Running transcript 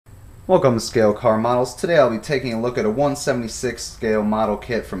Welcome to ScaleCarModels. Today I'll be taking a look at a 176 scale model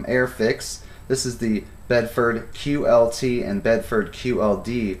kit from AIRFIX. This is the Bedford QLT and Bedford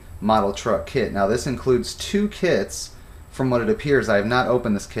QLD model truck kit. Now this includes two kits from what it appears. I have not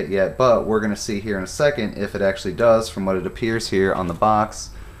opened this kit yet, but we're going to see here in a second if it actually does from what it appears here on the box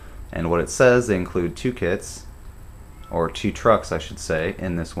and what it says. They include two kits, or two trucks I should say,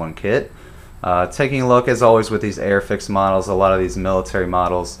 in this one kit. Taking a look as always with these AIRFIX models, a lot of these military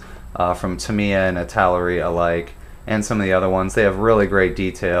models from Tamiya and Italeri alike, and some of the other ones, they have really great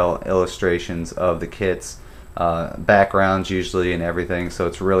detail illustrations of the kits, backgrounds usually and everything, so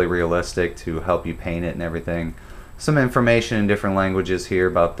it's really realistic to help you paint it and everything. Some information in different languages here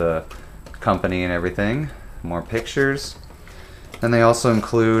about the company and everything, more pictures. And they also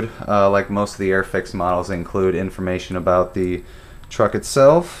include, like most of the AIRFIX models, they include information about the truck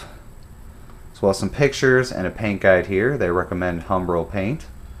itself, as well as some pictures and a paint guide here. They recommend Humbrol paint.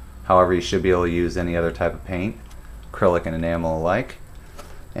 However, you should be able to use any other type of paint, acrylic and enamel alike.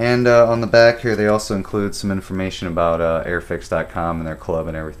 And on the back here they also include some information about airfix.com and their club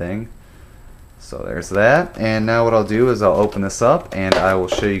and everything. So there's that. And now what I'll do is I'll open this up and I will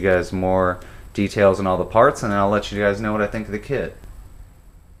show you guys more details on all the parts, and I'll let you guys know what I think of the kit.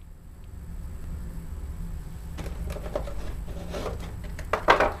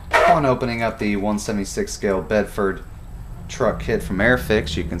 Upon opening up the 176 scale Bedford truck kit from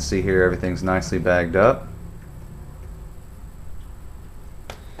AIRFIX, you can see here everything's nicely bagged up.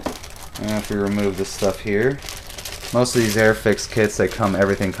 And if we remove this stuff here, most of these AIRFIX kits,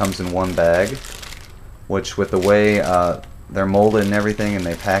 everything comes in one bag, which with the way they're molded and everything and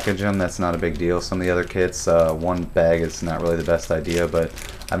they package them, that's not a big deal. Some of the other kits, one bag is not really the best idea, but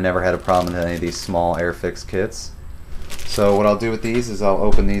I've never had a problem with any of these small AIRFIX kits. So what I'll do with these is I'll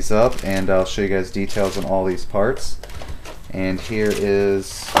open these up and I'll show you guys details on all these parts. And here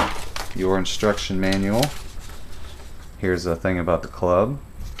is your instruction manual. Here's a thing about the club.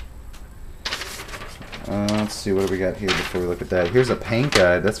 Let's see, what do we got here before we look at that. Here's a paint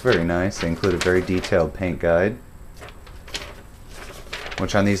guide. That's very nice. They include a very detailed paint guide,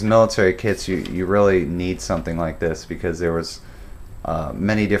 which on these military kits you really need something like this, because there was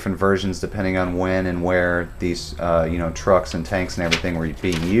many different versions depending on when and where these trucks and tanks and everything were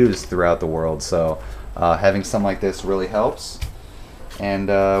being used throughout the world. So having something like this really helps. And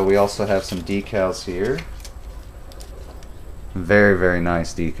we also have some decals here. Very, very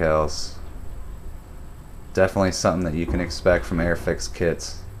nice decals. Definitely something that you can expect from AIRFIX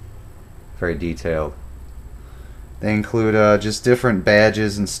kits. Very detailed. They include just different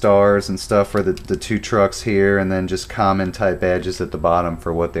badges and stars and stuff for the two trucks here, and then just common type badges at the bottom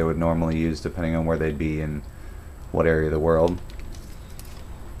for what they would normally use depending on where they'd be in what area of the world.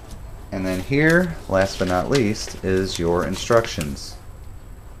 And then here, last but not least, is your instructions.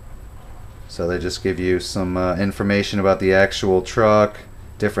 So they just give you some information about the actual truck,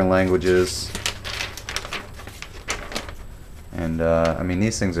 different languages. And I mean,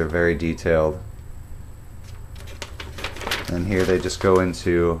 these things are very detailed. And here they just go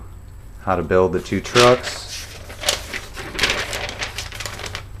into how to build the two trucks.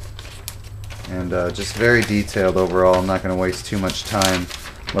 And just very detailed overall. I'm not going to waste too much time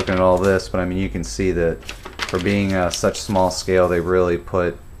looking at all this, but I mean, you can see that for being such small scale, they really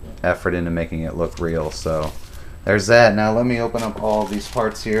put effort into making it look real. So there's that. Now let me open up all of these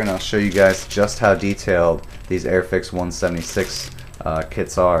parts here and I'll show you guys just how detailed these AIRFIX 176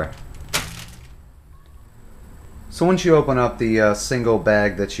 kits are. So once you open up the single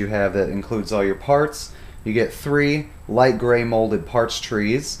bag that you have that includes all your parts, you get 3 light gray molded parts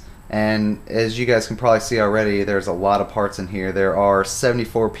trees. And as you guys can probably see already, there's a lot of parts in here. There are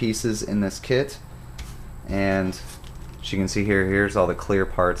 74 pieces in this kit. And as you can see here, here's all the clear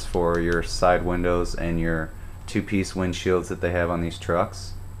parts for your side windows and your 2-piece windshields that they have on these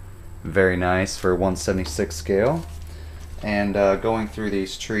trucks. Very nice for 176 scale. And going through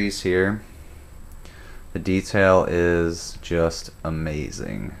these trees here, the detail is just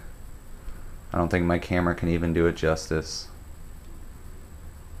amazing. I don't think my camera can even do it justice.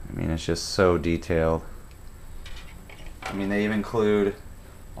 I mean, it's just so detailed. I mean, they even include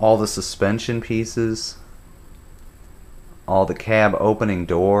all the suspension pieces, all the cab opening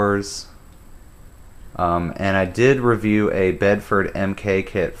doors. And I did review a Bedford MK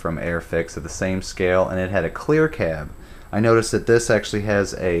kit from AIRFIX at the same scale, and it had a clear cab. I noticed that this actually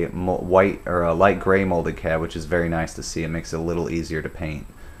has a white or a light gray molded cab, which is very nice to see. It makes it a little easier to paint,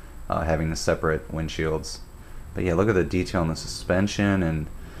 having the separate windshields. But yeah, look at the detail on the suspension, and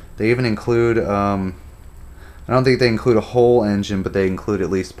they even include, I don't think they include a whole engine, but they include at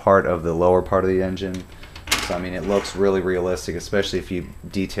least part of the lower part of the engine. So I mean, it looks really realistic, especially if you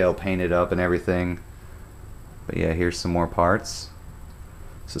detail paint it up and everything. But yeah, here's some more parts.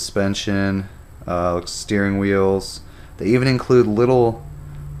 Suspension, steering wheels. They even include little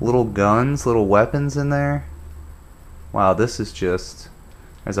guns, little weapons in there. Wow, this is just...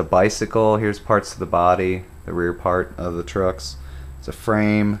 There's a bicycle. Here's parts of the body, the rear part of the trucks. It's a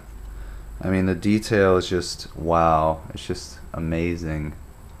frame. I mean, the detail is just wow. It's just amazing.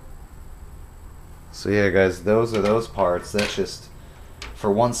 So yeah, guys, those are those parts. That's just for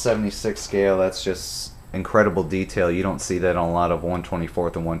 1/76 scale. That's just incredible detail. You don't see that on a lot of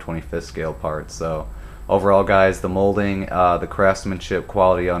 1/24 and 1/25 scale parts. So overall, guys, the molding, the craftsmanship,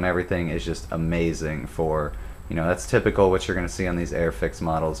 quality on everything is just amazing. For, you know, that's typical what you're going to see on these AIRFIX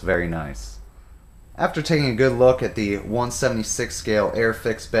models. Very nice. After taking a good look at the 1/76 scale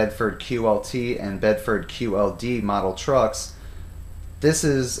AIRFIX Bedford QLT and Bedford QLD model trucks, this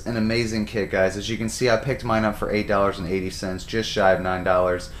is an amazing kit, guys. As you can see, I picked mine up for $8.80, just shy of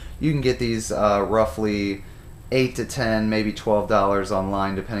 $9. You can get these roughly $8 to $10, maybe $12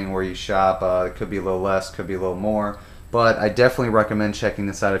 online, depending where you shop. It could be a little less, could be a little more. But I definitely recommend checking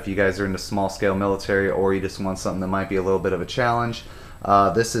this out if you guys are into small scale military, or you just want something that might be a little bit of a challenge.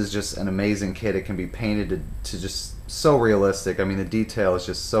 This is just an amazing kit. It can be painted to just so realistic. I mean, the detail is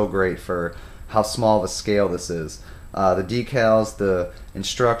just so great for how small of a scale this is. The decals, the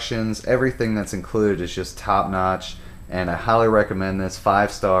instructions, everything that's included is just top notch, and I highly recommend this.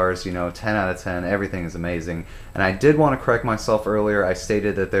 5 stars, you know, 10 out of 10. Everything is amazing. And I did want to correct myself earlier. I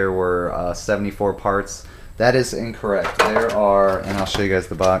stated that there were 74 parts. That is incorrect. There are, and I'll show you guys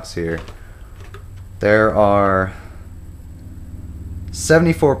the box here. There are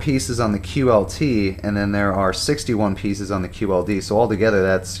 74 pieces on the QLT, and then there are 61 pieces on the QLD. So altogether,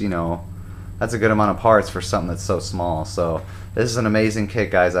 that's, you know, that's a good amount of parts for something that's so small. So this is an amazing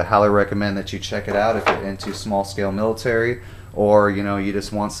kit, guys. I highly recommend that you check it out if you're into small scale military, or, you know, you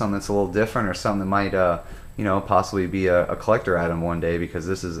just want something that's a little different, or something that might you know, possibly be a collector item one day, because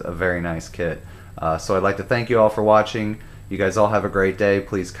this is a very nice kit. So I'd like to thank you all for watching. You guys all have a great day.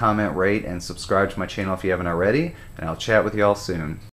 Please comment, rate, and subscribe to my channel if you haven't already, and I'll chat with you all soon.